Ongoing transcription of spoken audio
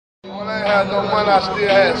had no money, I still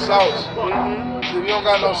had sauce. If you don't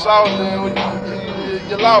got no sauce, then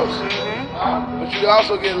you're lost. But you can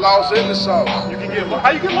also get lost in the sauce. You can get how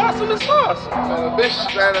you get lost in the sauce? Man, a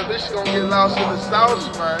bitch gonna get lost in the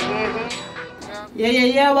sauce, man.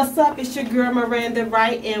 Yeah. What's up? It's your girl Miranda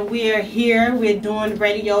Ryte, and we're here. We're doing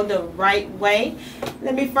radio the right way.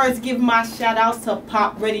 Let me first give my shout outs to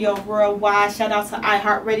Pop Radio Worldwide. Shout out to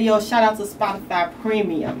iHeartRadio. Shout out to Spotify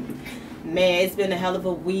Premium. Man, it's been a hell of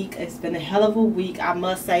a week. It's been a hell of a week, I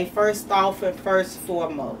must say. First off and first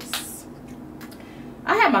foremost,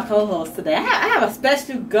 I have my co-host today. I have a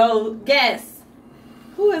special guest.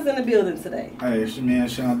 Who is in the building today? Hey, it's your man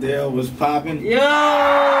Shondell. What's popping? Yo!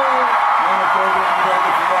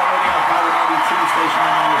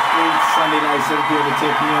 Sunday night, 7 p.m. to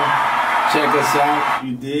 10 p.m. Check us out.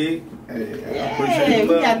 You dig? Hey, I appreciate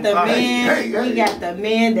we love. got the man. Hey. We got the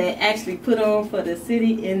man that actually put on for the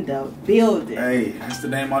city in the building. Hey, that's the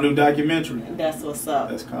name of my new documentary. That's what's up.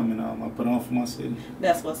 That's coming I put on for my city.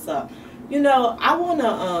 That's what's up. You know, I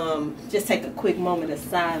wanna just take a quick moment of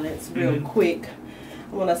silence, real quick.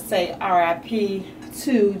 I wanna say R.I.P.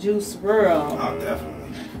 to Juice WRLD. Oh,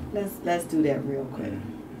 definitely. Let's do that real quick.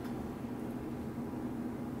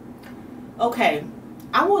 Okay,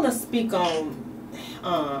 I want to speak on,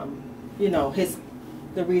 you know,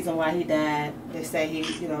 the reason why he died. They say he,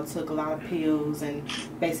 you know, took a lot of pills and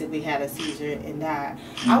basically had a seizure and died.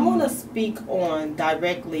 I want to speak on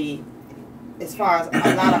directly, as far as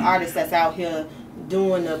a lot of artists that's out here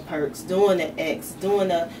doing the perks, doing the X, doing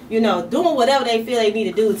the, you know, doing whatever they feel they need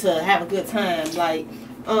to do to have a good time. Like,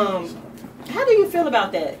 how do you feel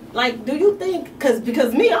about that? Like, do you think,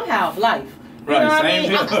 because me, I'm half life. You know what I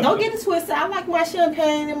mean? Don't get it twisted. I like my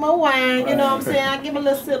champagne and my wine. You know what I'm saying? I give a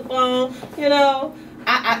little sip on. You know,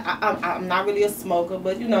 I'm not really a smoker,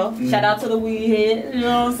 but you know, shout out to the weed head. You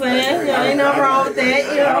know what I'm saying? You know, ain't nothing wrong with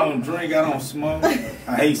that. You know? I don't drink. I don't smoke.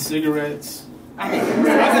 I hate cigarettes. I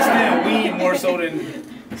understand weed more so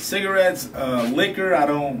than cigarettes. Liquor, I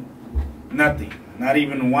don't. Nothing. Not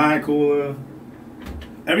even the wine cooler.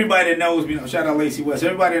 Everybody that knows me, shout out Lacey West.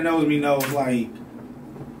 Everybody that knows me knows, like,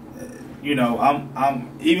 you know,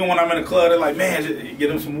 I'm even when I'm in a club, they're like, man, get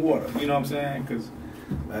them some water. You know what I'm saying? Because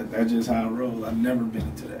that's just how I roll. I've never been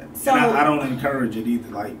into that. So, and I don't encourage it either.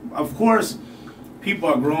 Like, of course, people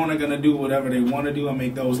are grown. They're gonna do whatever they want to do and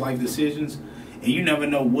make those life decisions. And you never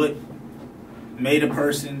know what made a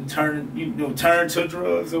person turn to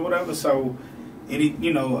drugs or whatever. So,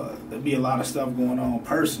 there'll be a lot of stuff going on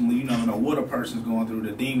personally. You never know what a person's going through,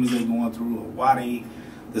 the demons they're going through, or why they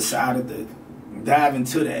decided to dive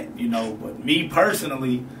into that, you know. But me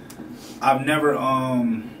personally, I've never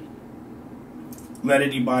let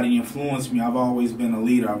anybody influence me. I've always been a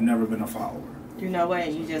leader. I've never been a follower. You know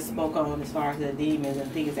what? You just spoke on as far as the demons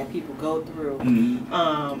and things that people go through.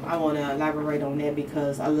 I want to elaborate on that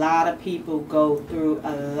because a lot of people go through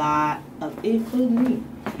a lot of, including me,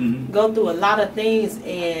 go through a lot of things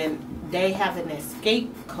and they have an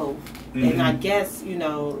escape coat. And I guess, you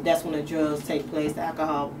know, that's when the drugs take place, the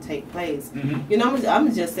alcohol take place. You know, I'm going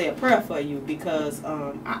to just say a prayer for you because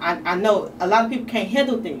I know a lot of people can't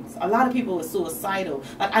handle things. A lot of people are suicidal.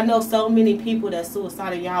 Like, I know so many people that's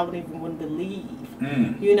suicidal, y'all wouldn't believe,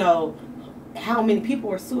 you know, how many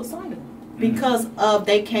people are suicidal because of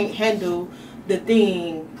they can't handle the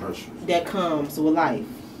thing that comes with life.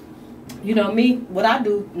 You know me, what I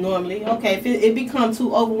do normally, okay, if it becomes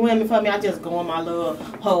too overwhelming for me, I just go in my little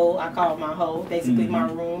hole, I call it my hole, basically my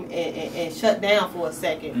room, and shut down for a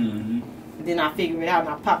second. And then I figure it out and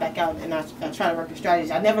I pop back out and I try to work the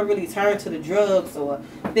strategy. I never really turn to the drugs or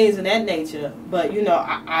things of that nature. But, you know,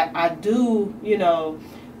 I do, you know,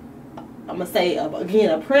 I'm going to say,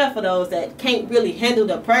 again, a prayer for those that can't really handle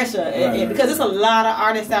the pressure. And because there's a lot of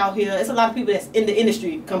artists out here, it's a lot of people that's in the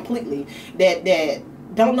industry completely that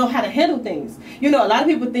don't know how to handle things. You know, a lot of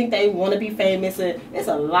people think they want to be famous, and it's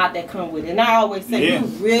a lot that come with it. And I always say, you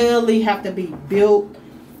really have to be built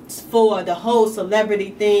for the whole celebrity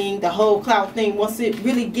thing, the whole clout thing. Once it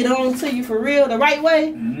really get on to you for real, the right way,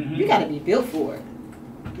 you got to be built for it.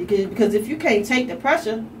 Because if you can't take the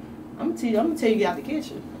pressure, I'm gonna tell you get out the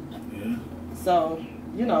kitchen. So,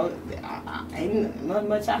 you know, ain't not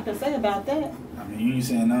much I can say about that. I mean, you ain't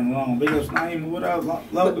saying nothing wrong. Big ups, Naeem, what else?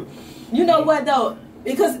 You know what though?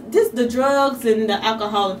 Because the drugs and the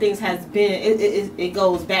alcohol and things has been, it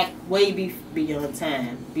goes back way beyond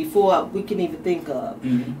time, before we can even think of.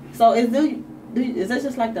 So is that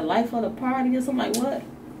just like the life of the party or something like what?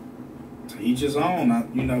 To each his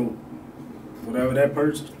own, you know, whatever that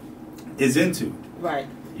person is into. Right.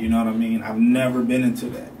 You know what I mean? I've never been into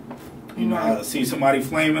that. You know, I see somebody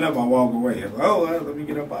flaming up, I walk away. Oh, well, let me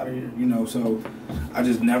get up out of here. You know, so I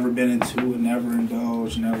just never been into it, never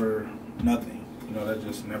indulged, never nothing. You know, that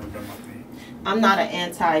just never been my thing. I'm not an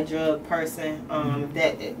anti-drug person.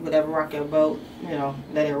 That whatever rock your boat, you know,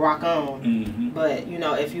 let it rock on. But you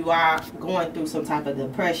know, if you are going through some type of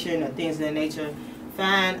depression or things of that nature,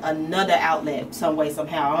 find another outlet some way,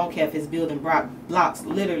 somehow. I don't care if it's building blocks,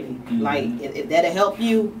 literally. Like, if that'll help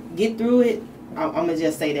you get through it, I'm going to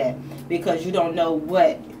just say that. Because you don't know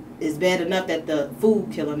what is bad enough that the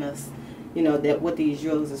food killing us, you know, that what these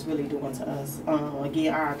drugs is really doing to us.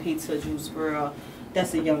 Again, R.I.P. to Juice WRLD.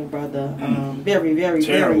 That's a young brother. Very, very,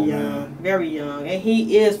 Terrible, very young. Very young. And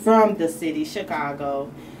he is from the city, Chicago.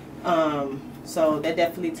 So that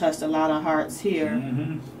definitely touched a lot of hearts here.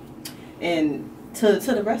 And to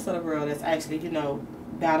the rest of the world that's actually, you know,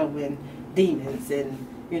 battling demons and,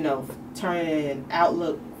 you know, turning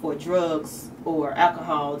outlook for drugs or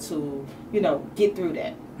alcohol to, you know, get through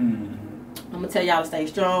that. I'm going to tell y'all to stay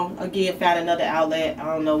strong. Again, find another outlet. I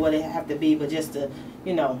don't know what it have to be, but just to,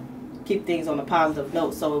 you know, keep things on a positive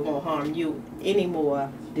note so it won't harm you any more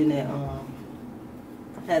than it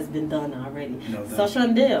has been done already. No, so,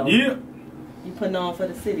 Shondell, you putting on for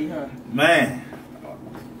the city, huh? Man,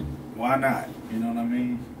 why not? You know what I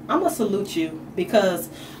mean? I'm going to salute you because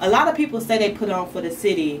a lot of people say they put on for the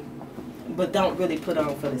city but don't really put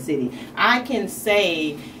on for the city. I can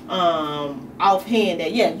say offhand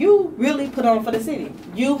that, yeah, you really put on for the city.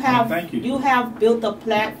 You have, thank you. You have built a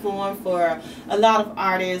platform for a lot of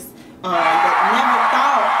artists that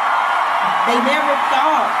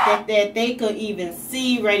that they could even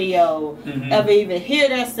see radio, ever even hear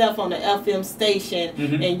themselves on the FM station,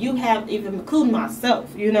 and you have, even including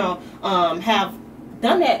myself, you know, have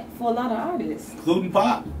done that for a lot of artists, including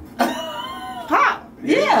Pop.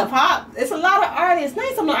 Yeah, Pop. It's a lot of artists.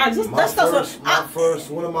 Name some of the artists.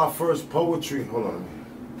 One of my first poetry. Hold on,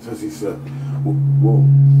 since he said,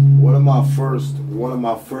 one of my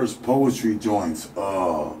first poetry joints.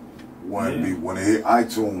 When it hit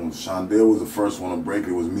iTunes, Shondell was the first one to break it.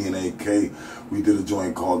 It was me and AK. We did a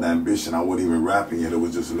joint called Ambition. I wasn't even rapping yet. It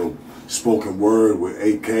was just a little spoken word with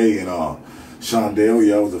AK and Shondell.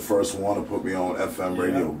 Yeah, I was the first one to put me on FM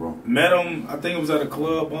radio, bro. Met him, I think it was at a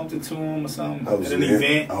club, bumped into him or something. At an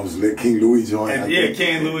event. I was lit. King Louis joint. And,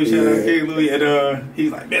 King Louis, shout out King Louis. And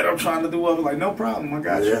he's like, man, I'm trying to do what? I was like, no problem, I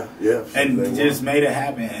got you. Yeah. And just made it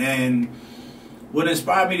happen. And what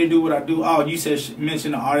inspired me to do what I do, you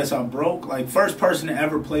mentioned the artists I broke. Like, first person to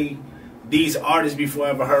ever play these artists before I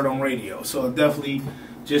ever heard on radio. So definitely,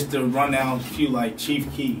 just to run down a few, like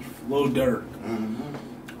Chief Keef, Lil Durk,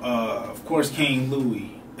 of course King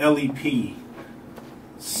Louis, LEP,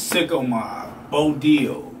 Sicko Mob, Bo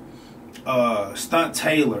Deal, Stunt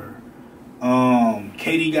Taylor,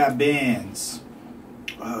 Katie Got Bands,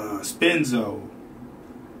 Spenzo,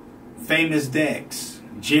 Famous Dex,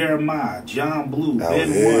 Jeremiah, John Blue, Ben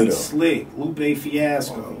One, Slick, Lupe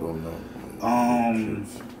Fiasco.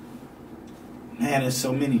 Man, there's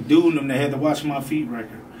so many. Dude, them that had to Watch My Feet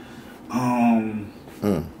record.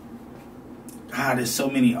 There's so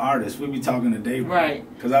many artists. We be talking today, right?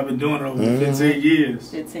 Because I've been doing it over 15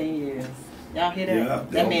 years. 15 years. Y'all hear that? Yeah.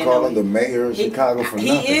 That man call him the mayor of Chicago for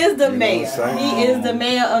nothing. He is the mayor. He is the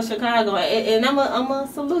mayor of Chicago, and I'm gonna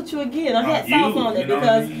salute you again. I had thoughts on it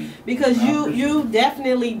because you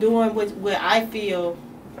definitely doing what I feel.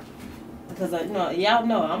 Because y'all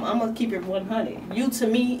know I'm gonna keep it 100. You to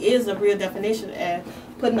me is a real definition of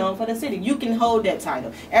putting on for the city. You can hold that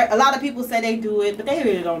title. A lot of people say they do it, but they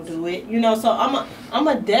really don't do it. You know, so I'm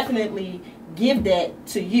a definitely give that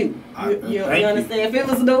to you. You understand? If it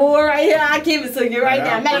was the war right here, I give it to you right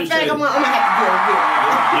now. Matter of fact, I'm gonna have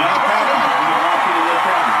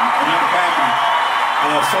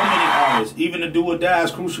to so many artists, even the Do or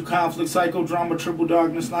Dies, Crucial Conflict, Psychodrama, Triple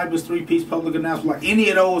Darkness, Snipers, 3-Piece, Public Announcement, like any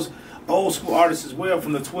of those old school artists as well,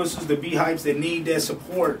 from the Twisters, the B-Hypes that need that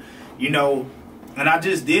support, you know. And I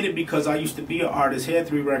just did it because I used to be an artist, had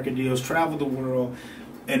 3 record deals, traveled the world,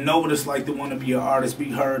 and know what it's like to want to be an artist,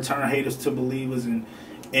 be heard, turn haters to believers,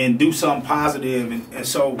 and do something positive. And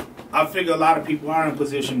so I figure a lot of people are in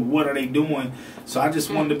position, but what are they doing? So I just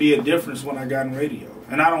wanted to be a difference when I got in radio.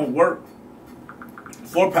 And I don't work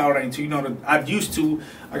for Power 92. You know, I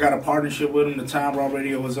got a partnership with them. The time Raw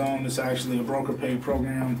Radio was on. It's actually a broker paid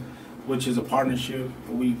program, which is a partnership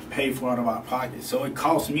we pay for out of our pockets. So it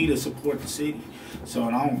costs me to support the city. So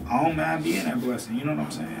I don't mind being that blessing. You know what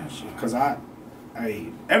I'm saying? Because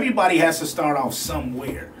everybody has to start off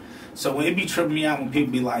somewhere. So it be tripping me out when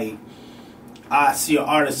people be like, I see an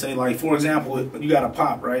artist say, like, for example, you got a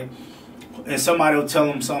Pop, right? And somebody will tell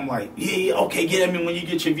them something like, yeah, okay, get at me when you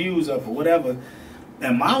get your views up or whatever.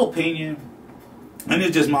 In my opinion, and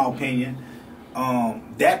it's just my opinion,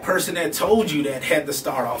 that person that told you that had to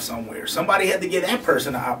start off somewhere. Somebody had to give that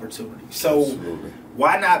person an opportunity. So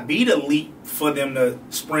why not be the leap for them to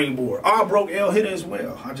springboard? Oh, I broke L Hitter as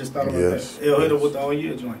well. I just thought about that. L Hitter with the all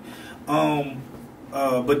year joint.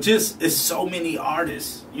 But just, it's so many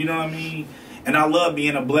artists, you know what I mean? And I love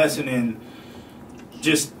being a blessing and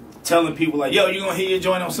just telling people like, yo, you're going to hear your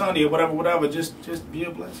joint on Sunday or whatever. Just be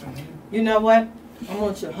a blessing. Man. You know what? I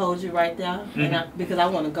want to hold you right there, and because I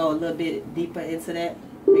want to go a little bit deeper into that,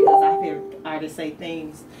 because I hear artists say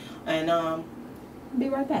things, and be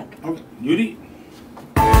right back. Okay, Judy.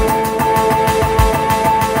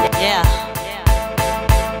 Yeah.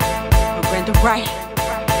 Miranda Ryte.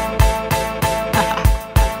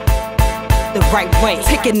 The right way,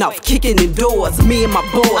 taking off, kicking in doors. Me and my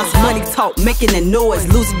boys, money talk, making a noise,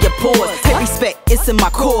 losing your pause. Take respect, it's in my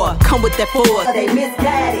core. Come with that force. They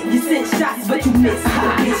misguided. You sent shots, but you missed.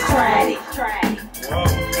 You tried it.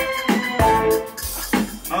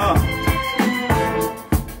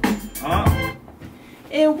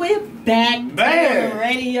 And we're back on the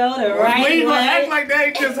radio the right way. We gonna act like that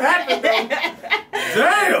ain't just happened though.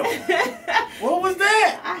 Damn. What was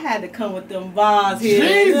that? I had to come with them bars here.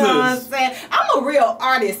 Jesus. You know what I'm saying? I'm a real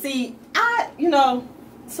artist. See,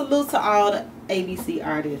 salute to all the ABC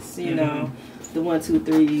artists, you know, the 1, 2,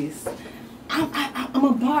 3s. I'm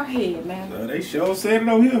a bar head, man. They sure said it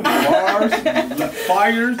over here. Bars,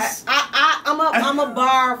 fires. I'm a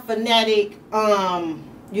bar fanatic.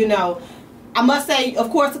 You know, I must say,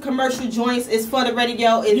 of course, the commercial joints is for the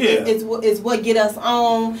radio. It's what get us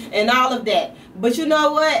on and all of that. But you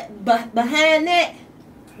know what? Behind that,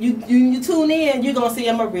 you tune in, you're gonna see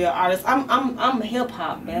I'm a real artist. I'm hip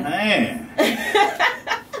hop, man. Man.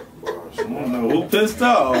 I don't know who pissed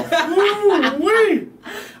off.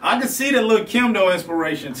 I can see the little Kim though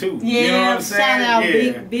inspiration too. Yeah, you know what I'm saying? Shout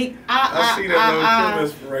out, big. I see that little Kim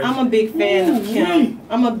inspiration. I'm a big fan of Kim.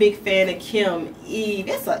 I'm a big fan of Kim Eve.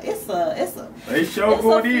 It's a. They show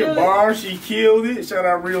going in bar. She killed it. Shout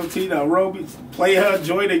out Real T. Nairobi. Play her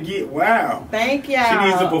joy to get wow. Thank y'all. She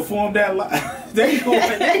needs to perform that live.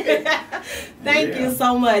 Thank you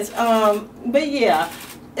so much. But yeah,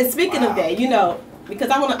 and speaking of that, you know, because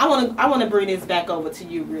I want to bring this back over to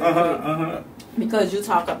you real quick. Because you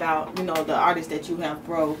talk about, you know, the artists that you have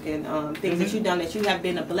broke and things that you've done, that you have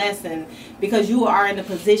been a blessing, because you are in a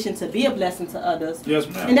position to be a blessing to others. Yes,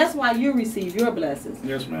 ma'am. And that's why you receive your blessings.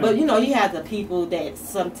 Yes, ma'am. But you know, you have the people that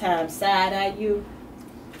sometimes side at you,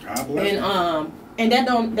 and that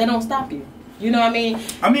don't stop you. You know what I mean?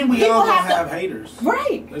 I mean, we all gonna have haters.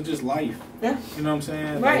 Right. It's just life. Yeah. You know what I'm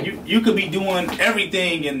saying? Right. Like you could be doing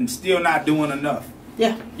everything and still not doing enough.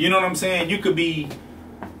 Yeah. You know what I'm saying? You could be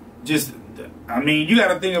just. I mean, you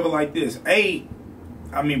got to think of it like this.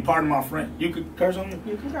 Pardon my friend. You could curse on me?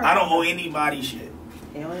 You can curse. I don't owe anybody shit.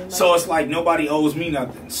 So it's like nobody owes me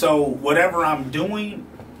nothing. So whatever I'm doing,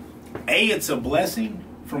 it's a blessing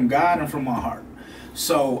from God and from my heart.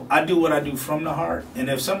 So I do what I do from the heart. And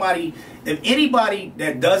if anybody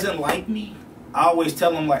that doesn't like me, I always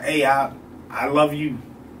tell them like, hey, I love you.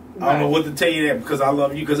 Right. I don't know what to tell you that, because I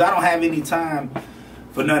love you. Because I don't have any time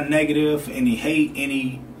for nothing negative, any hate,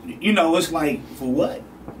 any... You know, it's like, for what?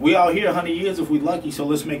 We all here 100 years if we lucky, so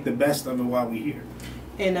let's make the best of it while we're here.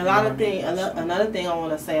 And another thing I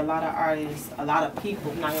want to say, a lot of artists, a lot of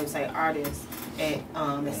people, I'm not going to say artists,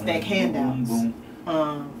 expect handouts.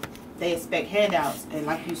 They expect handouts, and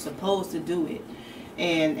like you're supposed to do it.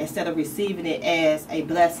 And instead of receiving it as a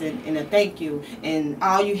blessing and a thank you, and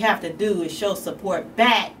all you have to do is show support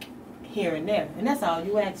back here and there. And that's all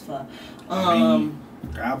you ask for.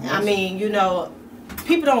 I mean, you know,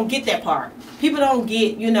 people don't get that part. People don't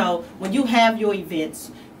get, you know, when you have your events,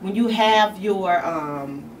 when you have your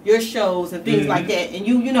shows and things like that, and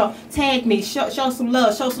you know, tag me, show some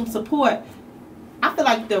love, show some support. I feel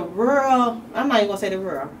like the rural, I'm not even gonna say the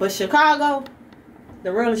rural, but Chicago,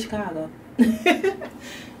 the rural of Chicago.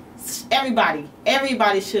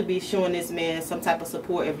 Everybody should be showing this man some type of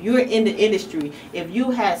support. If you're in the industry, if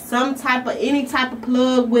you have any type of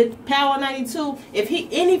plug with Power 92, if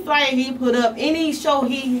any flyer he put up, any show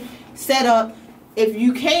he set up, if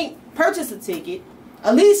you can't purchase a ticket,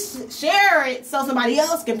 at least share it so somebody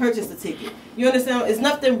else can purchase the ticket. You understand? There's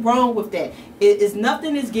nothing wrong with that.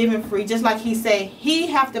 Nothing is given free. Just like he say, he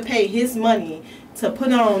have to pay his money to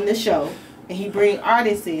put on the show, and he bring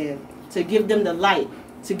artists in to give them the light,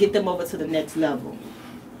 to get them over to the next level.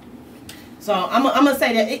 So I'm gonna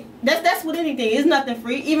say that's with anything. It's nothing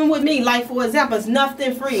free. Even with me, like for example, it's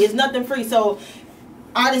nothing free. It's nothing free. So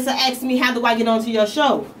artists are asking me, how do I get onto your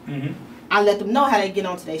show? I let them know how they get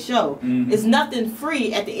onto their show. It's nothing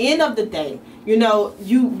free. At the end of the day, you know,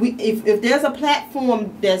 if there's a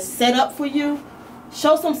platform that's set up for you,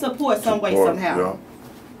 show some support some way, somehow.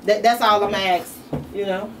 Yeah. That's all I'm asking, you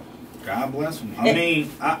know. God bless them. I mean,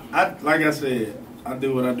 I like I said, I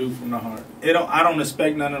do what I do from the heart. I don't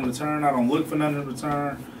expect nothing in return. I don't look for nothing in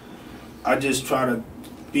return. I just try to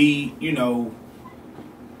be, you know,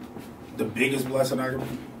 the biggest blessing I can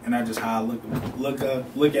be. And I just how I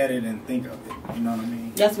look at it and think of it. You know what I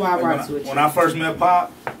mean? That's why I rock with you. When I first met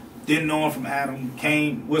Pop, didn't know him from Adam,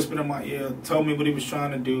 came, whispered in my ear, told me what he was trying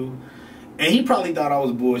to do. And he probably thought I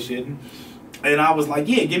was bullshitting. And I was like,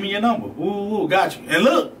 yeah, give me your number. Ooh, got you. And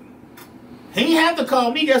look, he didn't have to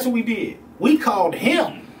call me. Guess what we did? We called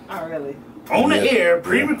him. Oh, really? On the air,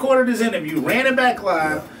 pre-recorded his interview, ran it back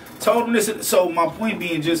live, told him this. So my point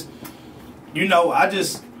being just, you know, I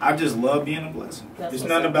just love being a blessing. It's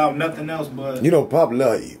nothing about nothing else but... You know, Pop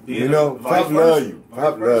love you. You know, Pop love you.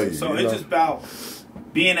 Pop love you. So it's just about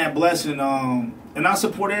being that blessing. And I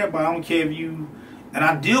support everybody. I don't care if you... And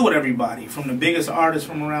I deal with everybody, from the biggest artists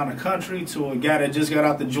from around the country to a guy that just got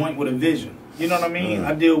out the joint with a vision. You know what I mean?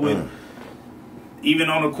 I deal with, even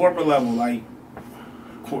on a corporate level, like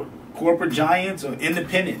corporate giants or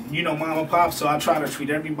independent, you know, mom and pop. So I try to treat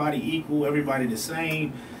everybody equal, everybody the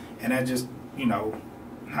same. And I just, you know,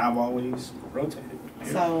 how I've always rotated.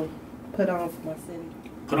 Yeah. So, Put On For My City.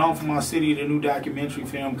 Put On For My City, the new documentary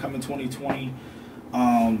film coming 2020.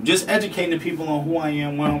 Just educating the people on who I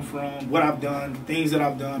am, where I'm from, what I've done, things that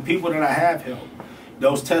I've done, people that I have helped,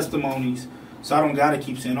 those testimonies. So I don't gotta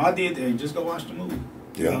keep saying, oh, I did that. Just go watch the movie.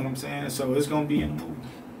 You know what I'm saying? So it's gonna be in the movie.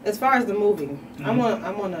 As far as the movie, I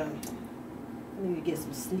need to get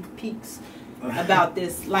some sneak peeks about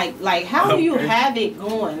this. Like how do you have it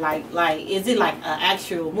going? Like is it like an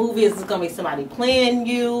actual movie? Is it gonna be somebody playing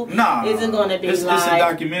you? Nah. Is it gonna be it's a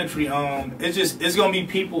documentary. It's gonna be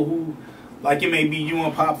people who, like, it may be you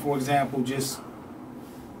and Pop, for example, just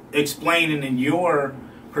explaining in your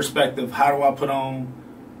perspective, how do I put on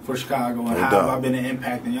for Chicago and how have I been an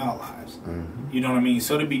impact in y'all lives? You know what I mean?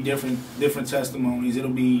 So it'll be different testimonies. It'll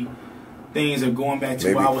be things of going back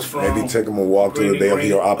to where I was from. Maybe take them a walk to the day of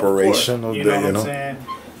your operation. You know what I'm saying?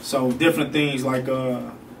 So different things like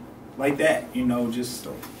that, you know, just,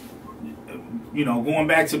 you know, going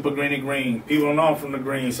back to Pellegrini Green. People don't know I'm from the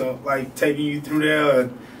Green, so like taking you through there,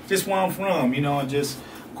 just where I'm from, you know, and just,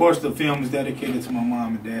 of course, the film is dedicated to my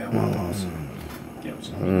mom and dad. My lost. You know what I'm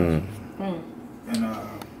saying? And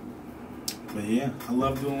but yeah, I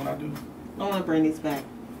love doing what I do. I want to bring these back.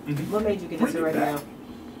 What made you get into radio?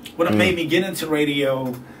 What made me get into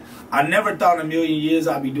radio, I never thought in a million years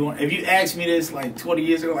I'd be doing. If you asked me this like 20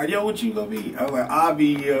 years ago, like, yo, what you gonna be? I was like, I'll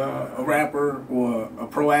be a rapper or a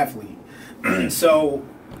pro athlete. So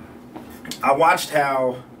I watched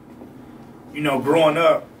how, you know, growing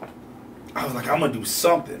up, I was like, I'm gonna do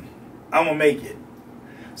something. I'm gonna make it.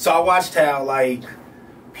 So I watched how, like,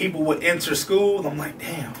 people would enter school. I'm like,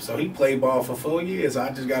 damn, so he played ball for 4 years.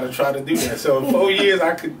 I just got to try to do that. So in 4 years,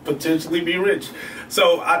 I could potentially be rich.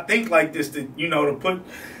 So I think like this, to, you know, to put,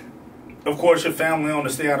 of course, your family on to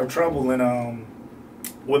stay out of trouble. And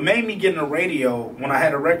what made me get into radio, when I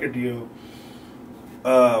had a record deal,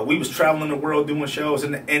 we was traveling the world doing shows.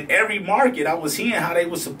 And in every market, I was hearing how they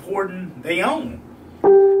were supporting their own.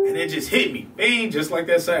 And it just hit me, bang, just like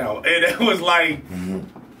that sound. And it was like,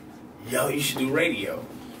 yo, you should do radio.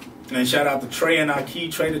 And shout out to Trey and Aki,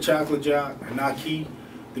 Trey the Chocolate Jock, and Aki,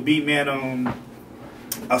 the beat man.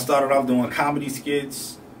 I started off doing comedy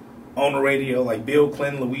skits on the radio, like Bill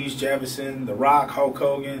Clinton, Louise Jefferson, The Rock, Hulk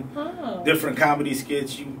Hogan, different comedy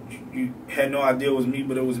skits. You had no idea it was me,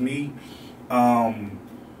 but it was me. And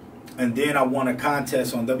then I won a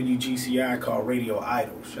contest on WGCI called Radio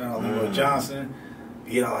Idol. Shout out to Leroy Johnson.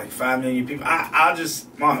 You know, like 5 million people. I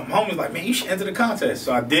just, my homie was like, man, you should enter the contest.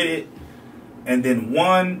 So I did it, and then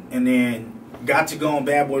won, and then got to go on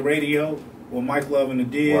Bad Boy Radio with Mike Love and the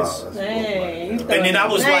Diz. Wow, hey, and then I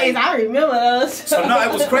was like, I remember those. So no,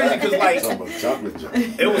 it was crazy because like,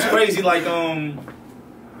 it was crazy like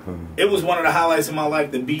it was one of the highlights of my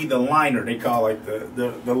life to be the liner. They call like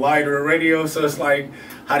the liner of radio. So it's like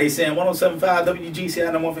how they saying 107.5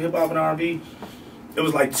 WGCI number 1 for hip hop and R&B. It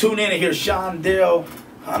was like tune in and hear Shondell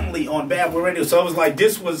Hunley on Bad Boy Radio. So it was like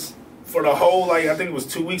this was for the whole, like, I think it was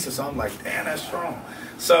 2 weeks or something. Like, damn, that's strong.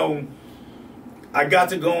 So I got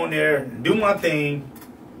to go in there, do my thing,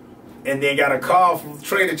 and then got a call from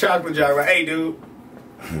Trey the Chocolate Jock, like, hey, dude,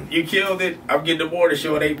 you killed it. I'm getting the board to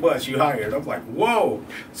show at $8. You hired. I'm like, whoa.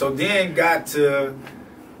 So then got to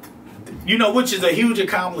You know, which is a huge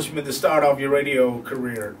accomplishment to start off your radio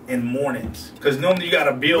career in mornings. Because normally you got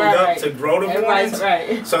to build up to grow the mornings.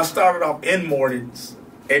 Right. So I started off in mornings.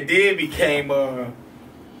 And then became,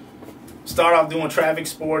 started off doing traffic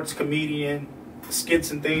sports, comedian,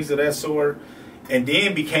 skits and things of that sort. And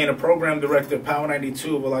then became a program director of Power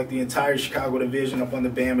 92 with like the entire Chicago division up under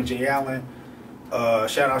Bam and Jay Allen.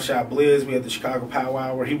 Shout out Shot Blizz. We had the Chicago Power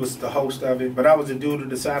Hour. He was the host of it. But I was the dude who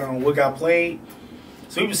decided on what got played.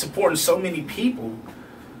 So he was supporting so many people,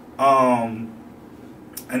 and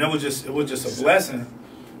it was just a blessing,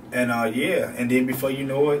 and yeah. And then before you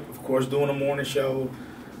know it, of course, doing a morning show,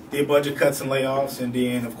 did budget cuts and layoffs, and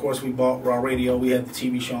then of course we bought Raw Radio. We had the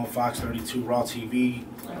TV show on Fox 32, Raw TV,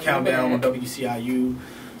 Countdown on WCIU.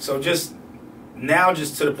 So just now,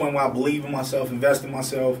 just to the point where I believe in myself, invest in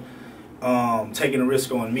myself, taking a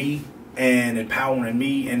risk on me. And empowering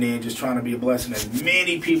me, and then just trying to be a blessing to as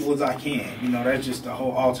many people as I can. You know, that's just the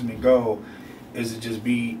whole ultimate goal, is to just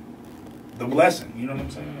be the blessing. You know what I'm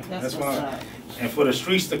saying? That's why. And for the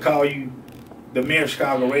streets to call you the mayor of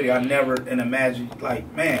Chicago Radio, I never imagined.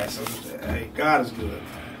 Like, man, so hey, God is good.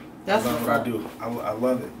 Man. That's I love what I do. I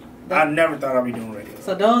love it. I never thought I'd be doing radio.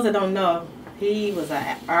 So those that don't know, he was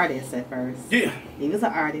an artist at first. Yeah, he was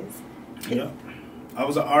an artist. Yeah. I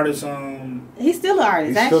was an artist. He's still an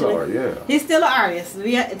artist. He's still an artist.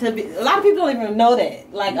 A lot of people don't even know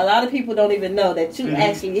that. Like, a lot of people don't even know that you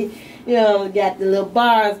actually, you know, got the little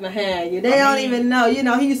bars behind you. They don't even know. You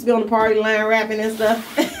know, he used to be on the party line rapping and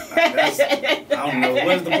stuff. I don't know.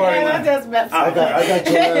 Where's the party line? I got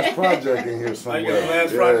your last project in here somewhere. I got the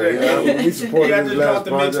last project. Yeah, we supported I his just last dropped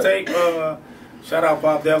the project. mixtape. Shout out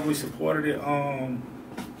Bob Devil. We supported it.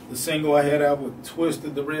 The single I had out with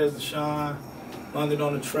Twisted, The Rez, The Shine. London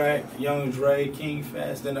on the Track, Young Dre, King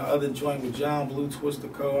Fast, then the other joint with John Blue, Twister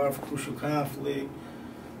Co, Art for Crucial Conflict.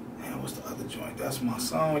 Man, what's the other joint? That's my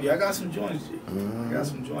song. Yeah, I got some joints. I got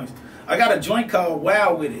some joints. I got a joint called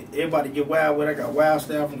Wild With It. Everybody get wild with it. I got Wild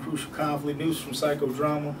Style from Crucial Conflict, News from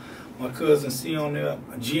Psychodrama, my cousin C on there,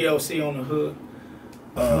 GLC on the hook.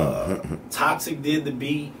 Toxic did the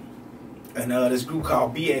beat. And this group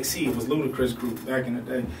called BXC, it was Ludacris group back in the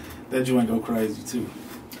day. That joint go crazy too.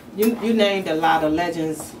 You named a lot of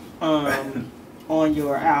legends on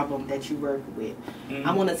your album that you work with.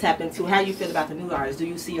 I want to tap into how you feel about the new artists. Do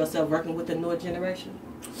you see yourself working with the newer generation?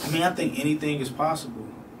 I mean, I think anything is possible.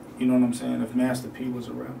 You know what I'm saying? If Master P was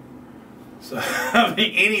around. So, I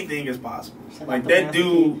mean, anything is possible. Like, that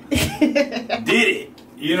dude did it.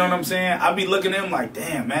 You know what I'm saying? I be looking at him like,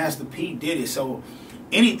 damn, Master P did it. So,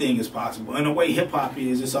 anything is possible. And the way hip-hop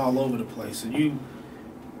is, it's all over the place. So,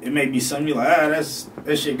 it may be something you're like,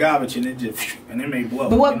 that shit garbage, and it may blow.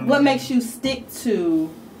 But what makes you stick to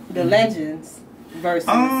the legends versus?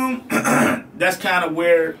 That's kind of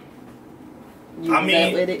where. You I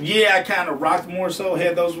mean, yeah, I kind of rocked more so,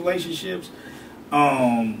 had those relationships.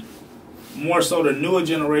 More so the newer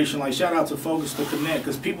generation. Like, shout out to Focus to Connect,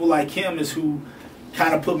 because people like him is who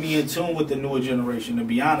kind of put me in tune with the newer generation. To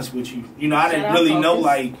be honest with you, you know, I didn't really know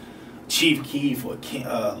like Chief Keef or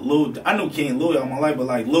Lil. I knew King Louis all my life, but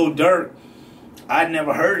like Lil Durk, I'd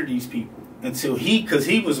never heard of these people until because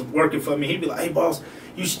he was working for me. He'd be like, "Hey, boss,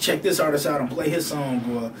 you should check this artist out and play his song."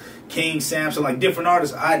 Or King Samson, like different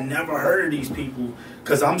artists. I'd never heard of these people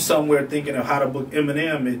because I'm somewhere thinking of how to book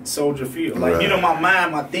Eminem at Soldier Field. Like, you know, my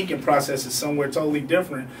mind, my thinking process is somewhere totally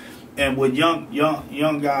different. And with young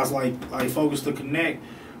guys like Focus to Connect,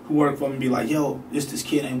 who work for me, be like, yo, this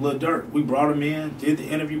kid named Lil Durk. We brought him in, did the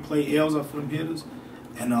interview, played L's up for them hitters.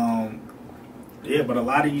 And, yeah, but a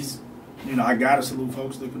lot of these, you know, I got to salute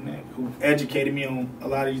Focus to Connect, who educated me on a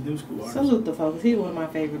lot of these new school artists. Salute the Focus. He's one of my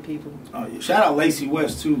favorite people. Oh, yeah. Shout out Lacey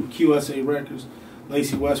West, too, QSA Records.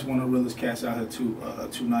 Lacey West, one of the realest cats out here, too,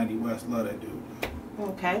 290 West. Love that dude.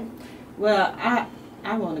 Okay. Well,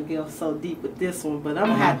 I want to go so deep with this one, but I'm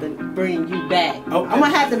going to have to bring you back. Okay. I'm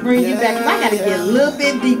going to have to bring you back because I got to get a little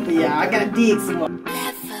bit deeper, y'all. I got to dig some more.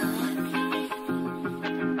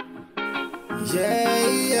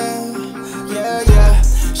 Yeah.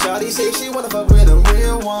 Shawty say she wanna fuck with a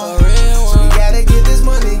real one. So we gotta get this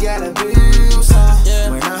money, gotta build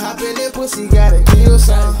some. When I hop in that pussy, gotta kill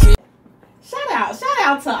some. Shout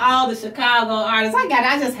out to all the Chicago artists.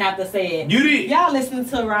 I just have to say it. You did. Y'all listen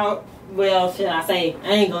to Raw. Well, should I say? I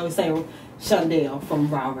ain't gonna say Shondell from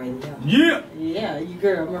Raw Radio. Yeah. Yeah, you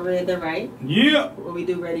girl Miranda, right? Yeah. Where we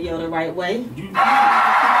do radio the right way.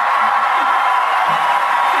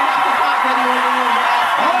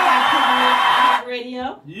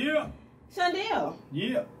 Radio. Yeah. Shondell.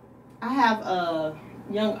 Yeah. I have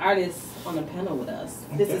young artist on the panel with us.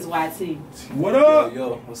 This is YT. What up?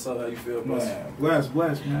 Yo, what's up? How you feel, bro? Bless,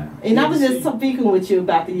 man. And I was just speaking with you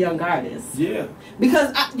about the young artists. Yeah.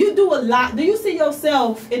 Because you do a lot. Do you see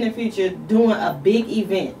yourself in the future doing a big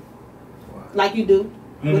event like you do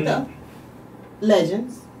with the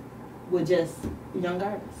legends, with just young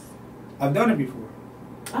artists? I've done it before.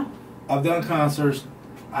 Oh. I've done concerts.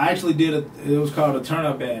 I actually did it was called a Turn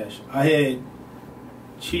Up Bash. I had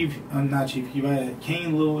not Chief Keef, I had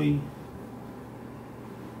King Louis.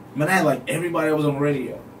 Man, I had like everybody that was on the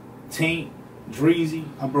radio. Tink, Dreezy,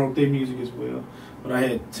 I broke their music as well. But I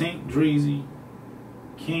had Tink, Dreezy,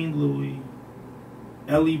 King Louis,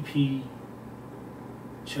 LEP,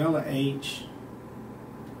 Chella H.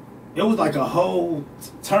 It was like a whole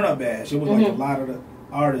Turn Up Bash. It was like a lot of the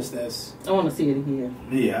artists that's... I want to see it again.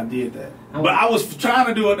 Yeah, I did that. But I was trying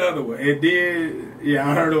to do another one. It did... Yeah,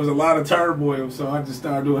 I heard there was a lot of turmoil, so I just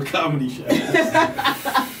started doing comedy shows.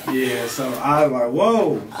 Yeah, so I was like,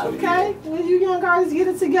 whoa. So, okay, when you young artists get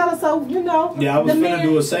it together, so, you know... Yeah, I was finna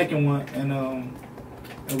do a second one, and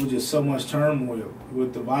it was just so much turmoil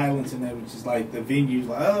with the violence, and it was just like the venues,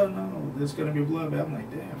 like, oh no, there's gonna be a bloodbath. I'm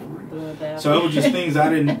like, damn, for real. So it was just things I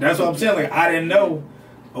didn't... That's what I'm saying, like, I didn't know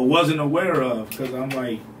or wasn't aware of, because I'm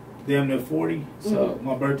like damn near 40, so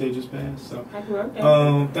my birthday just passed. So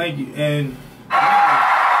thank you. And so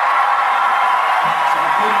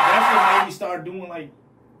that's what made me start doing like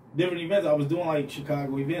different events. I was doing like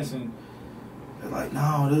Chicago events, and they're like,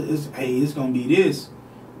 no, it's gonna be this,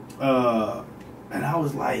 and I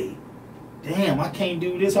was like, damn, I can't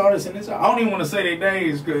do this artist and this artist. I don't even want to say their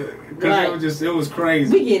names because it was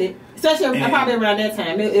crazy. We get it. Especially probably around that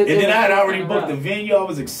time. And then I had already booked the venue. I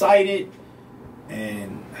was excited.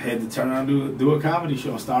 And I had to turn around and do a comedy show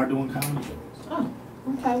and start doing comedy shows. Oh,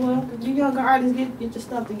 okay. Well, you younger artists, get your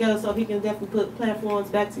stuff together so he can definitely put platforms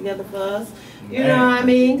back together for us. You know what I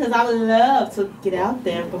mean? Because I would love to get out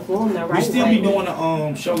there and perform the right way. We still be doing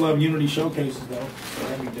the Show Love Unity showcases, though. So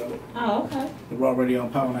that'd be dope. Oh, okay. We're already on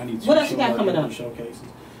Power 92. What else you got coming up? Showcases.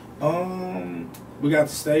 We got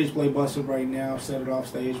the stage play busted right now. Set It Off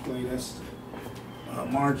stage play. That's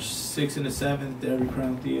March 6th and the 7th at the Every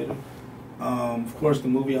Crown Theater. Of course, the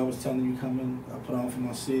movie I was telling you coming, I put on for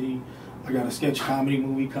my city. I got a sketch comedy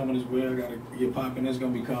movie coming as well. I got to get popping. It's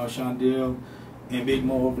going to be called Shondell and Big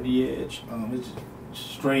Mo Over the Edge. It's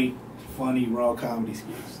straight, funny, raw comedy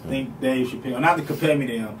skits. Think Dave Chappelle. Not to compare me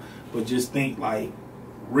to him, but just think like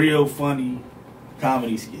real funny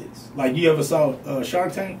comedy skits. Like you ever saw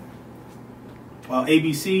Shark Tank?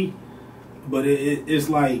 ABC, but it's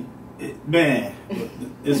like, man,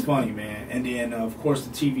 it's funny, man. And then of course the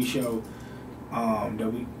TV show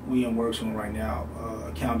that we in works on right now,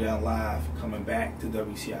 Countdown Live, coming back to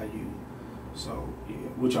WCIU. So yeah,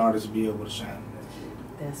 which artists will be able to shine?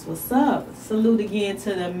 That's what's up. Salute again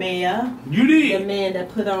to the mayor. You did. The man that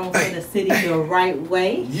put on for the city the right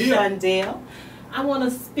way, Shondell. I want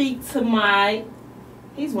to speak to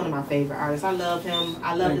he's one of my favorite artists. I love him.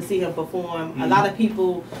 I love to see him perform. A lot of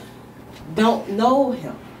people don't know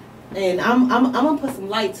him. And I'm going to put some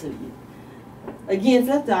light to you. Again,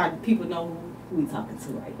 let the people know who we talking to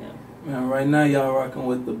right now. Man, right now y'all rocking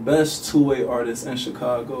with the best two-way artist in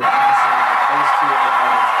Chicago. The best two-way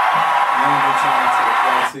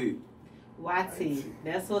artist. YT.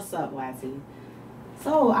 That's what's up, YT.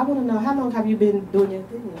 So, I want to know, how long have you been doing your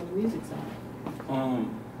thing on the music side?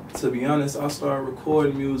 To be honest, I started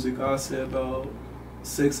recording music, I say about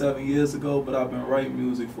 6-7 years ago, but I've been writing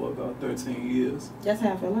music for about 13 years. That's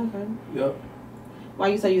how I feel like, right? Yep. Why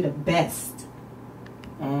you say you're the best?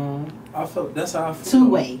 I felt that's how I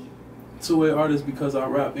feel. Two-way artist, because I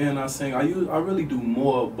rap and I sing. I really do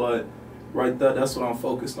more, but right there, that's what I'm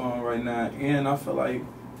focused on right now. And I feel like,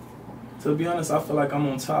 to be honest, I feel like I'm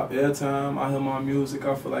on top every time I hear my music.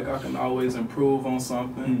 I feel like I can always improve on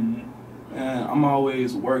something. And I'm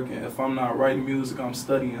always working. If I'm not writing music, I'm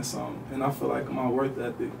studying something. And I feel like my work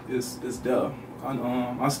ethic is there.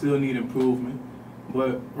 I still need improvement.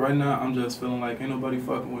 But right now, I'm just feeling like ain't nobody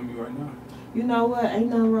fucking with me right now. You know what? Ain't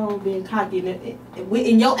nothing wrong with being cocky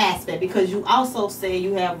in your aspect, because you also say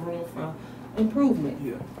you have room for improvement.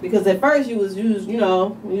 Yeah. Because at first you was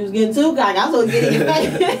getting too cocky. I was getting your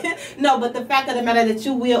face. No, but the fact of the matter that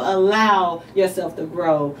you will allow yourself to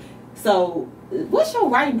grow. So, what's your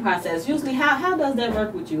writing process? Usually, how does that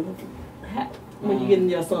work with you when you're getting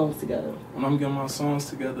your songs together? When I'm getting my songs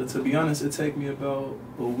together, to be honest, it takes me about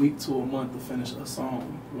a week to a month to finish a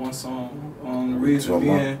song, one song. The reason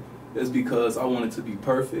being is because I want it to be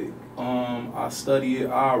perfect. I study it.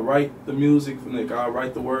 I write the music, I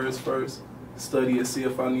write the words first, study it, see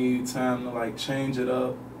if I need time to like change it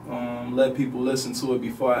up, let people listen to it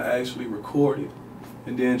before I actually record it.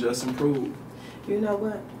 and then just improve. You know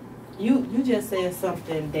what? You just said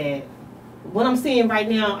something that what I'm seeing right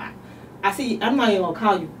now, I see. I'm not even gonna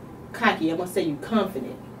call you cocky. I'm gonna say you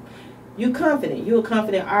confident. You confident. You're a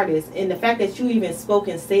confident artist, and the fact that you even spoke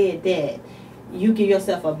and said that you give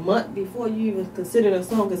yourself a month before you even consider the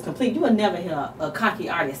song is complete. You will never hear a cocky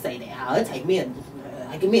artist say that. Oh, it take me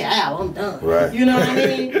give me an hour, I'm done. Right. You know what I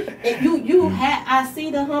mean? And I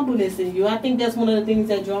see the humbleness in you. I think that's one of the things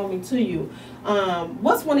that draw me to you.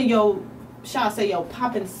 What's one of your, shall I say, your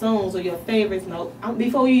popping songs or your favorites? No,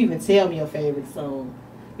 before you even tell me your favorite song,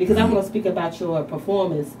 because I want to speak about your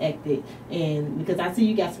performance ethic, and because I see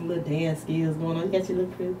you got some little dance skills going on. You got your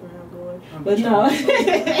little Chris Brown going, but no.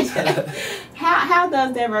 How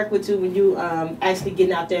does that work with you when you actually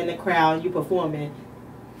getting out there in the crowd and you performing?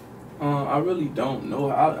 I really don't know.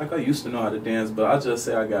 I used to know how to dance, but I just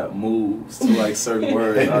say I got moves to like certain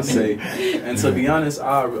words I say. And to be honest,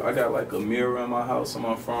 I got like a mirror in my house in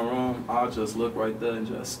my front room. I'll just look right there and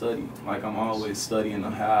just study. Like I'm always studying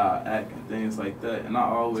how I act and things like that. And I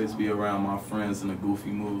always be around my friends in a goofy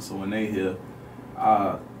mood. So when they hear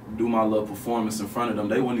I do my little performance in front of them,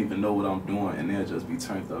 they wouldn't even know what I'm doing, and they'll just be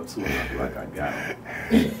turned up to it. I feel like I got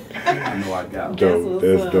it. I know I got it.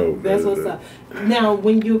 That's dope. That's what's up. Now,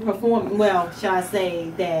 when you perform, well, shall I say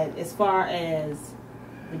that as far as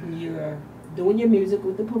when you're doing your music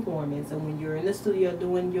with the performance, and when you're in the studio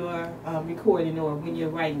doing your recording, or when you're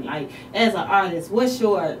writing, like as an artist, what's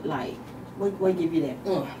your like? What give you that?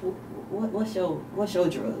 What's your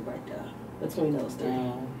drug right there between those three?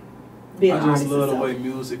 I just love the way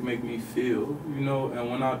music make me feel, you know.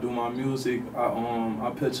 And when I do my music,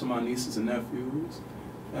 I picture my nieces and nephews,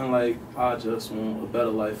 and like I just want a better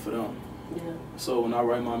life for them. Yeah. So when I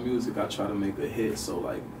write my music, I try to make a hit. So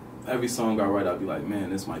like every song I write, I'll be like, man,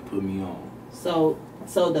 this might put me on. So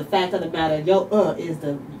the fact of the matter, your is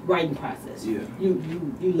the writing process. Yeah.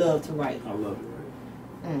 You love to write. I love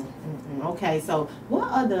it. Okay, so what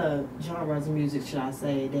other genres of music should I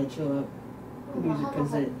say that your music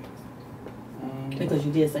presents? Because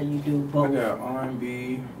you did say you do both. I got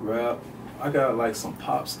R&B, rap. I got like some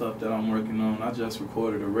pop stuff that I'm working on. I just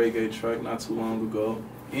recorded a reggae track not too long ago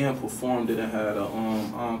and performed it and had a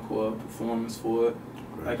encore performance for it.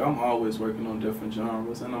 Like I'm always working on different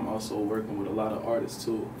genres, and I'm also working with a lot of artists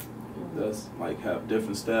too that's like have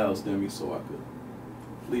different styles than me, so I could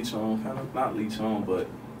leech on, kind of not leech on, but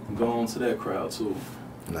go on to that crowd too.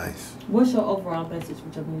 Nice. What's your overall message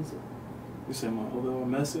with your music? You say my overall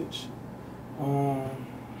message?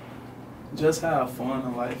 Just have fun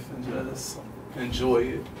in life and just enjoy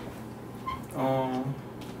it.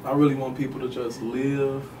 I really want people to just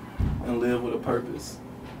live and live with a purpose.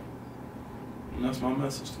 And that's my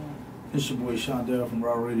message to them. It's your boy Shondell from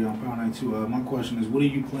Raw Radio on Power 92. My question is, what do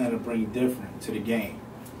you plan to bring different to the game?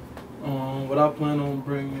 What I plan on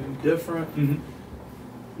bringing different?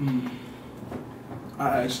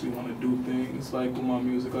 I actually want to do things like with my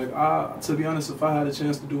music. Like to be honest, if I had a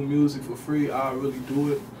chance to do music for free, I'd really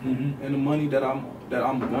do it. And the money that I'm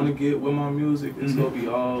going to get with my music is going to be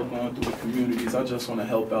all going through the communities. I just want to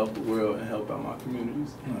help out the world and help out my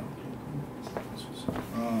communities.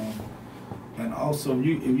 And also,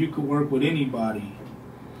 if you could work with anybody,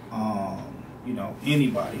 you know,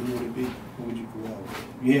 anybody, who would it be? Who would you go out with?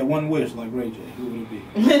 If you had one wish, like Ray J, who would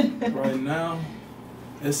it be? Right now,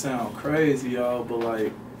 it sounds crazy, y'all, but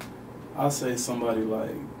like, I say somebody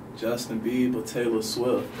like Justin Bieber, Taylor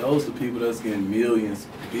Swift. Those are the people that's getting millions,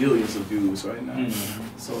 billions of views right now.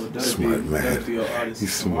 So that'd be an artist.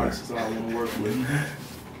 Some artists I want to work with.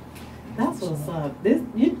 That's what's up.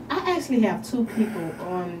 I actually have two people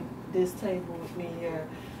on this table with me here,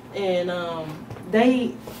 and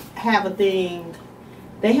they have a thing.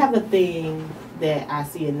 They have a thing that I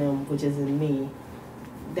see in them, which is in me.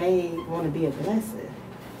 They want to be a blessing.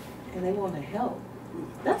 And they want to help.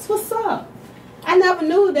 That's what's up. I never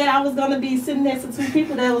knew that I was going to be sitting next to two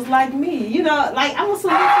people that was like me. You know, like I was so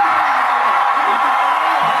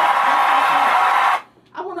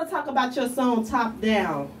I want to talk about your song, Top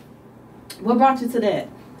Down. What brought you to that?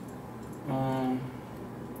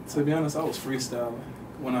 To be honest, I was freestyling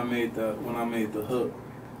when I made the hook.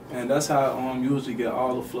 And that's how I usually get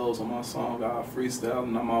all the flows on my song. I freestyle,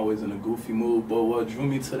 and I'm always in a goofy mood. But what drew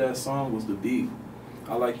me to that song was the beat.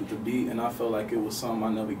 I liked the beat, and I felt like it was something I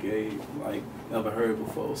never heard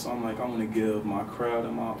before. So I'm like, I want to give my crowd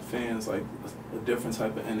and my fans like a different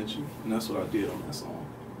type of energy, and that's what I did on that song.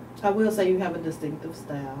 I will say you have a distinctive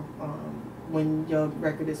style. When your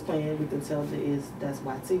record is playing, we can tell that's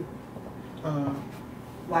YT.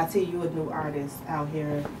 YT, you a new artist out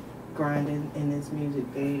here grinding in this music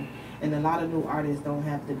thing, and a lot of new artists don't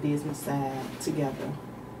have the business side together.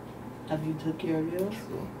 Have you took care of yours?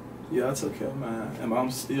 Yeah, I took care of mine, and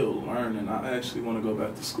I'm still learning. I actually want to go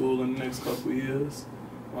back to school in the next couple of years,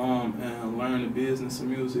 and learn the business of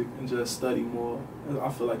music and just study more. I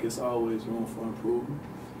feel like it's always room for improvement.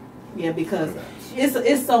 Yeah, because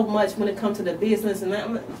it's so much when it comes to the business, and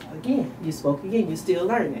again, you spoke again. You're still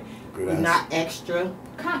learning. You're not extra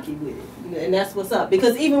cocky with it, and that's what's up.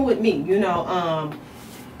 Because even with me, you know,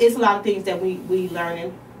 it's a lot of things that we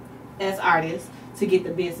learning as artists to get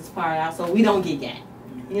the business part out, so we don't get ganked.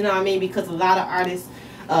 You know what I mean? Because a lot of artists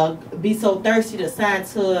be so thirsty to sign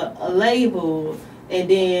to a label and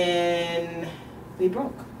then be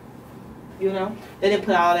broke. You know, they didn't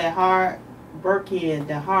put all that hard work in,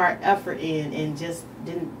 the hard effort in, and just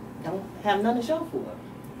don't have nothing to show for it.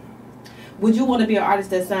 Would you want to be an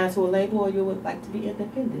artist that signs to a label, or you would like to be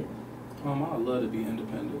independent? I'd love to be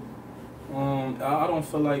independent. I don't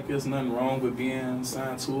feel like there's nothing wrong with being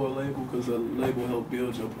signed to a label, because a label help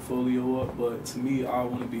build your portfolio up. But to me, I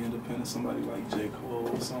want to be independent, somebody like J. Cole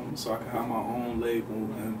or something, so I can have my own label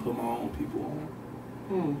and put my own people on.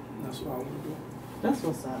 That's what I want to do. That's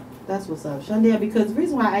what's up. That's what's up, Shondell. Because the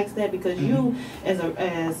reason why I asked that, because you, as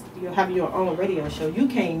you have your own radio show, you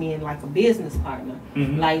came in like a business partner.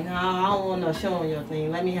 Like, no, I don't want no show on your thing.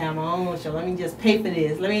 Let me have my own show. Let me just pay for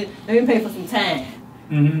this. Let me pay for some time.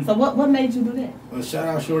 So what made you do that? Well, shout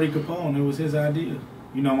out Shorty Capone. It was his idea.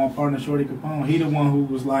 You know, my partner Shorty Capone. He the one who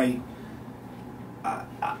was like,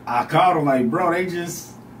 I called him like, bro, they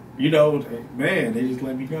just, you know, man, they just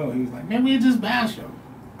let me go. He was like, man, we just bow show.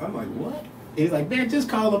 I was like, what? He's like, man, just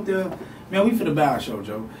call up there. Man, we for the bow show,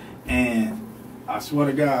 Joe. And I swear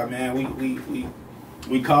to God, man,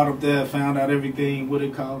 we called up there, found out everything, what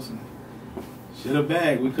it cost. And shit a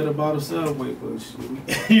bag. We could have bought a Subway, but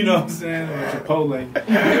shit, you know what I'm saying? Or Chipotle.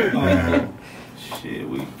 Shit,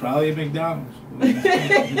 we probably at McDonald's.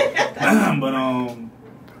 But,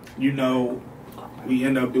 you know, we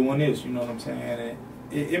end up doing this, you know what I'm saying? And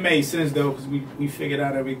it made sense, though, because we figured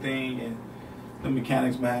out everything and the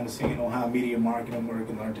mechanics behind the scene on how media marketing work,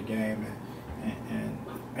 and learned the game. And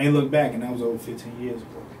I ain't looked back, and that was over 15 years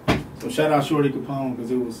ago. So shout out Shorty Capone, because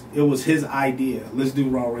it was his idea. Let's do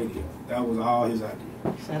Raw Radio. That was all his idea.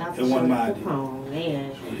 Shout out to Shorty Capone,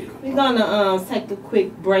 man. We're gonna take a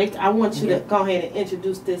quick break. I want you to go ahead and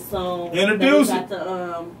introduce this song. Introduce it.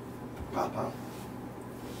 Pop out.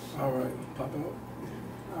 All right, pop out.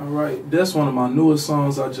 All right, that's one of my newest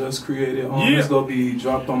songs I just created. It's gonna be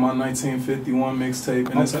dropped on my 1951 mixtape,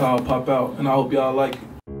 and it's called Pop Out. And I hope y'all like it.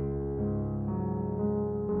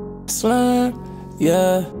 Slam,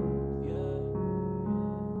 yeah.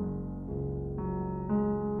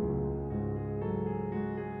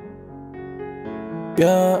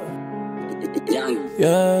 Yeah.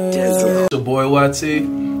 Your boy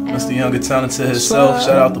Ryte. That's the younger talented himself.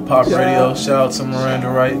 Shout out to Pop Radio. Shout out to Miranda,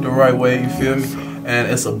 the right way. You feel me? And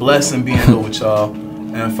it's a blessing being here with y'all.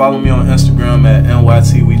 And follow me on Instagram at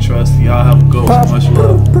NYT We Trust. Y'all have a good one. Much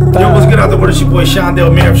love. Yo, what's good out there? What is your boy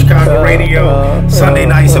Shondell Mayer of Chicago Radio? Sunday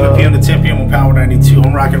night, 7 p.m. to 10 p.m. on Power 92.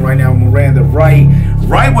 I'm rocking right now with Miranda, right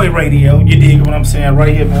way radio. You dig what I'm saying?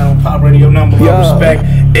 Right here, man, on Pop Radio. Number of respect.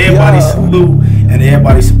 Everybody salute and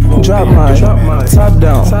everybody support. Drop mine, top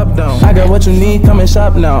down. I got what you need, come and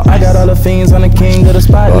shop now. I got all the fiends on the king of the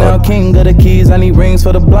spot now. King of the keys, I need rings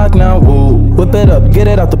for the block now. Woo. Whip it up, get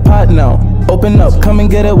it out the pot now. Open up, come and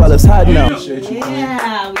get it while it's hot now.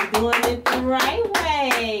 Yeah, we doing it the right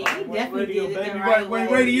way. We definitely Radio, did it baby. the right Way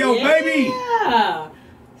way. radio, baby. Yeah.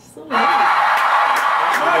 So yeah,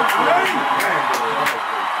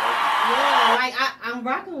 like I'm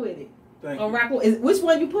rocking with it. I'm rocking with it. Which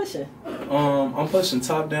one you pushing? I'm pushing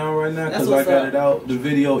Top Down right now because I got it out. The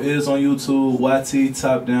video is on YouTube. YT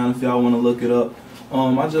Top Down if y'all want to look it up.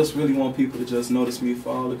 I just really want people to just notice me for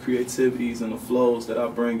all the creativities and the flows that I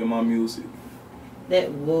bring in my music. That's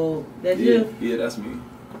you? Yeah, that's me.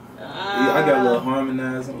 I got a little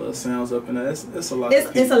harmonizing, little sounds up in there. It's a lot.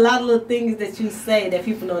 It's a lot of little things that you say that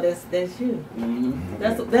people know that's you.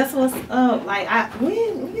 That's what's up. Like when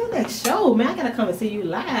you on that show, man, I gotta come and see you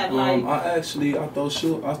live. Like I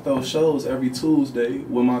throw shows every Tuesday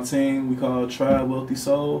with my team. We call Tribe Wealthy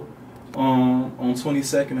Soul. On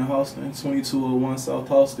 22nd in Houston, 2201 South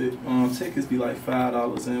Houston. Tickets be like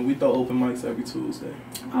 $5, and we throw open mics every Tuesday.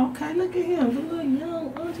 Okay, look at him, the little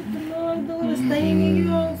young entrepreneur doing his thing, you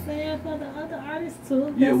know what I'm saying, for the other artists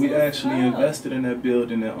too. Yeah, we actually invested in that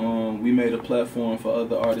building, and we made a platform for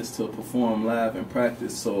other artists to perform live and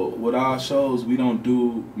practice. So with our shows, we don't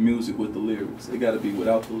do music with the lyrics. It got to be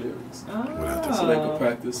without the lyrics. So they can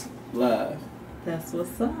practice live. That's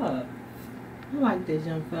what's up. I like this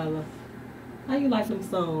young fella. How you like them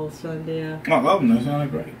songs, Shondell? I love them. They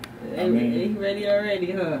sound great. He ready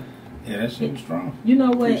already, huh? Yeah, that shit was strong. You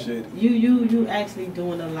know what? You actually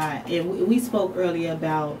doing a lot. And we spoke earlier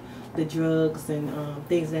about the drugs and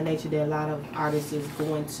things of that nature that a lot of artists is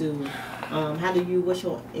going to. What's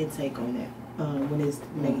your intake on that when it's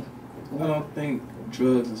made? I don't think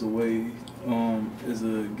drugs is is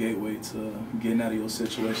a gateway to getting out of your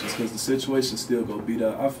situations, because the situation still go beat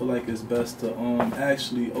up. I feel like it's best to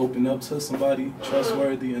actually open up to somebody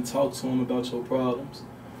trustworthy and talk to them about your problems.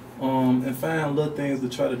 And find little things to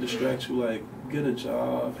try to distract you, like get a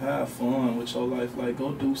job, have fun with your life, like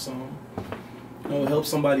go do something. You know, help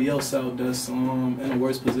somebody else out that's in a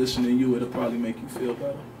worse position than you. It'll probably make you feel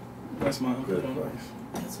better. That's my good advice.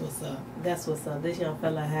 That's what's up. That's what's up. This young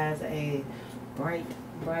fella has a bright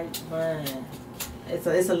mind.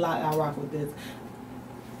 It's a lot. I rock with this.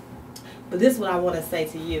 But this is what I want to say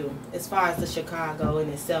to you. As far as the Chicago in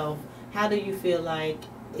itself, how do you feel like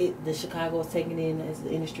the Chicago is taking in as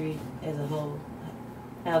the industry as a whole?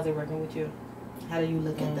 How's it working with you? How do you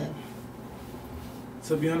look at that?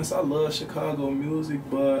 To be honest, I love Chicago music,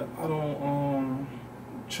 but I don't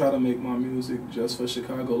try to make my music just for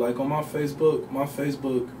Chicago. Like on my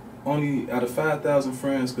Facebook only out of 5,000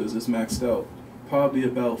 friends, because it's maxed out, probably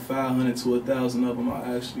about 500 to 1,000 of them are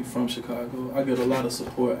actually from Chicago. I get a lot of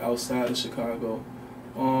support outside of Chicago.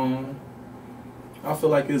 I feel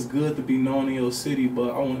like it's good to be known in your city, but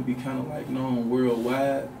I want to be kind of like known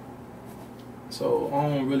worldwide. So I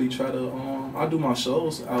don't really try to, I do my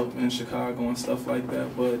shows out in Chicago and stuff like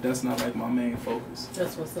that, but that's not like my main focus.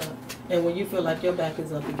 That's what's up. And when you feel like your back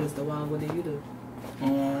is up against the wall, what do you do?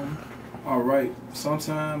 I write.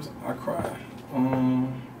 Sometimes I cry. I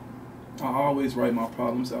always write my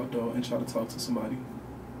problems out though and try to talk to somebody.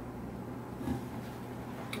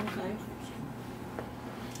 Okay.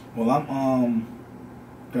 Well, I'm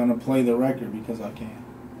gonna play the record because I can.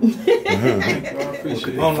 I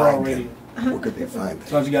appreciate it. On Raw Radio. Where could they find it?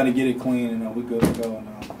 So I just got to get it clean and we're good to go, and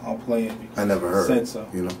I'll play it. I never heard. Said so.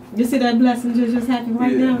 You know. You see that blessing just happened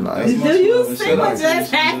right now? Nice. Do you see what just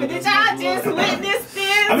happened? Did y'all just witness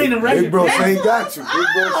this? I mean, the record. Big bro say he got you. Big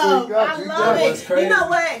bro say he got you. I love it. You know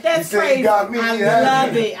what? That's crazy. He got me. I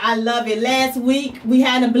love it. I love it. Last week we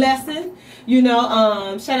had a blessing. You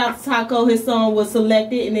know, shout out to Taco. His song was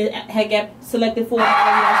selected and it had got selected for the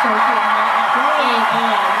radio show.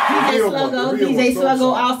 DJ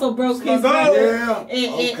Sluggo also broke his record.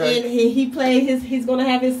 And he played he's gonna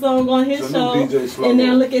have his song on his show. And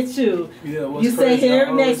now look at you. Yeah, you say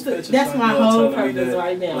here next to, that's my whole purpose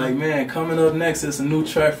right now. Like, man, coming up next is a new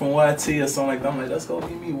track from YT or something like that. I'm like, that's gonna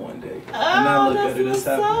be me one day. Oh, and I look at it, it's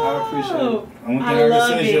happening. I appreciate it. I want to ever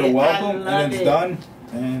say is you're welcome and it's done.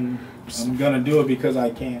 And I'm gonna do it because I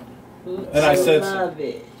can. And I said so. Love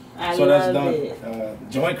it. So that's done.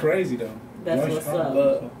 Joint crazy though. That's what's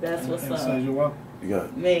up. That's what's up. So you're welcome. You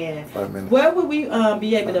got man. 5 minutes. Where would we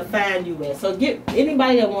be able to find you at? So get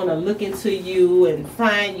anybody that want to look into you and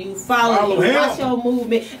find you, follow you, watch your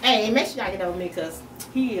movement. Hey, make sure y'all get over me because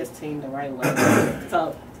he is team the right way.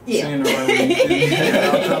 So yeah. Team the right way.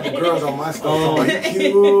 I'll drop the girls on my stuff.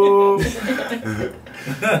 Hey,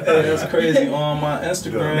 that's crazy. On my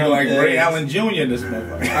Instagram, they're like Ray Allen Jr. This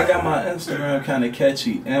motherfucker. I got my Instagram kind of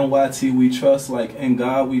catchy. NYT We Trust, like in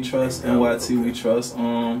God We Trust. NYT We Trust.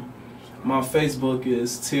 My Facebook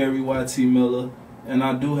is Terry YT Miller, and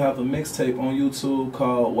I do have a mixtape on YouTube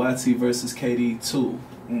called YT vs KD 2.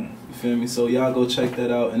 You feel me? So y'all go check that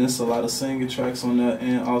out, and it's a lot of singing tracks on there,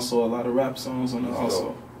 and also a lot of rap songs on there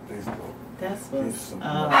also. That's what's Make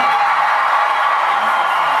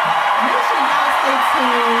sure y'all stay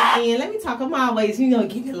tuned, and let me talk. I'm always,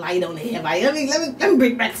 keep the light on everybody. Let me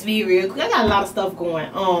bring back to me real quick. I got a lot of stuff going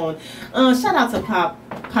on. Shout out to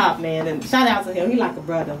Pop man, and shout out to him. He like a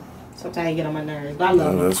brother. Sometimes he get on my nerves, but I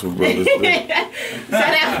love him. That's what brothers do.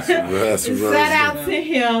 Shout out to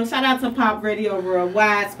him. Shout out to Pop Radio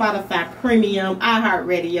Worldwide, Spotify Premium,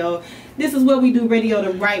 iHeartRadio. This is where we do radio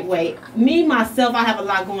the right way. Me, myself, I have a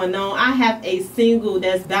lot going on. I have a single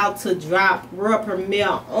that's about to drop, world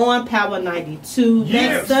premiere on Power 92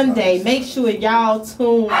 next Sunday. Make sure y'all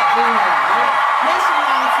tune in. Make sure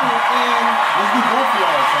y'all tune in. Let's do both of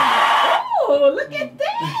y'all Sunday. Oh, look at that.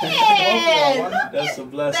 That's a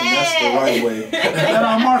blessing. That's the right way. Let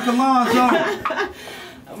our Mark Alonso.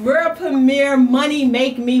 World premiere Money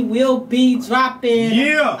Make Me will be dropping.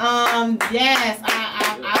 Yeah. Yes,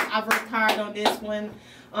 I worked hard on this one.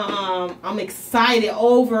 I'm excited,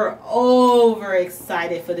 over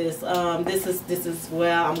excited for this. This is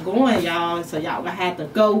where I'm going, y'all. So y'all gonna have to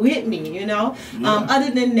go with me, you know. Other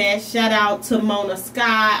than that, shout out to Mona Sky.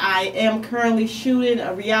 I am currently shooting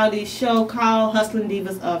a reality show called Hustling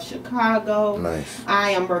Divas of Chicago. Nice.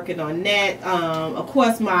 I am working on that. Of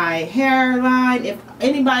course, my hairline. If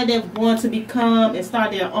anybody that wants to become and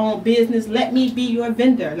start their own business, let me be your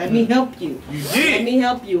vendor. Let me help you. Let me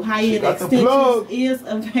help you. High-end extensions is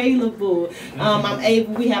available.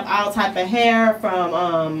 We have all type of hair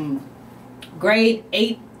from grade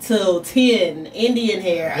 8 till 10, Indian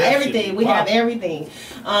hair, everything. We have everything.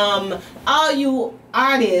 All you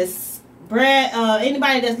artists, brand,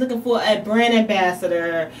 anybody that's looking for a brand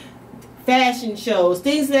ambassador, fashion shows,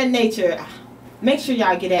 things of that nature, make sure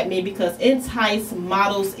y'all get at me because Entice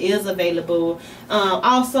Models is available.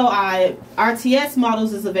 Also, RTS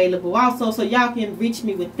Models is available also, so y'all can reach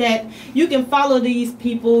me with that. You can follow these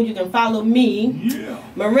people. You can follow me.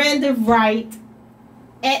 Miranda Ryte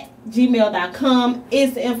at gmail.com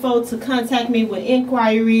is the info to contact me with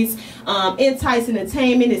inquiries. Entice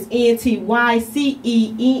Entertainment is NTYCEENT.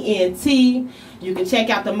 You can check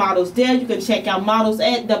out the models there. You can check out models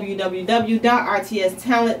at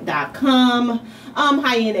www.rtstalent.com.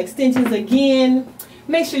 High-end extensions again.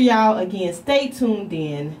 Make sure y'all again stay tuned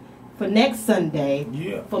in for next Sunday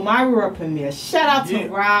for my world premiere. Shout out to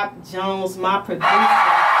Rob Jones, my producer. Shout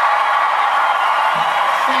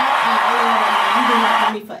out, you've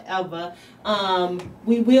been with me forever.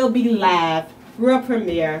 We will be live. World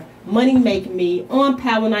premiere, Money Make Me on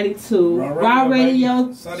Power 92, Raw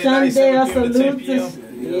Radio, Sunday Salute.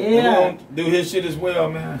 Yeah. Do his shit as well,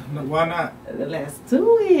 man. Why not? Let's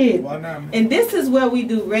do it. Why not, man? And this is where we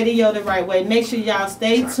do radio the right way. Make sure y'all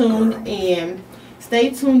stay tuned in.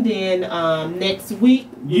 Stay tuned in next week.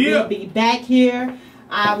 We'll be back here.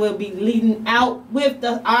 I will be leading out with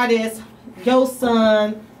the artist, Yo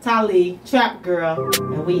Son, Tali, Trap Girl,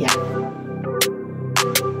 and we out.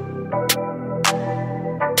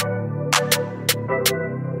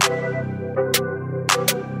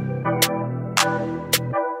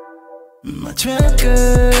 My trap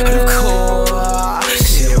girl.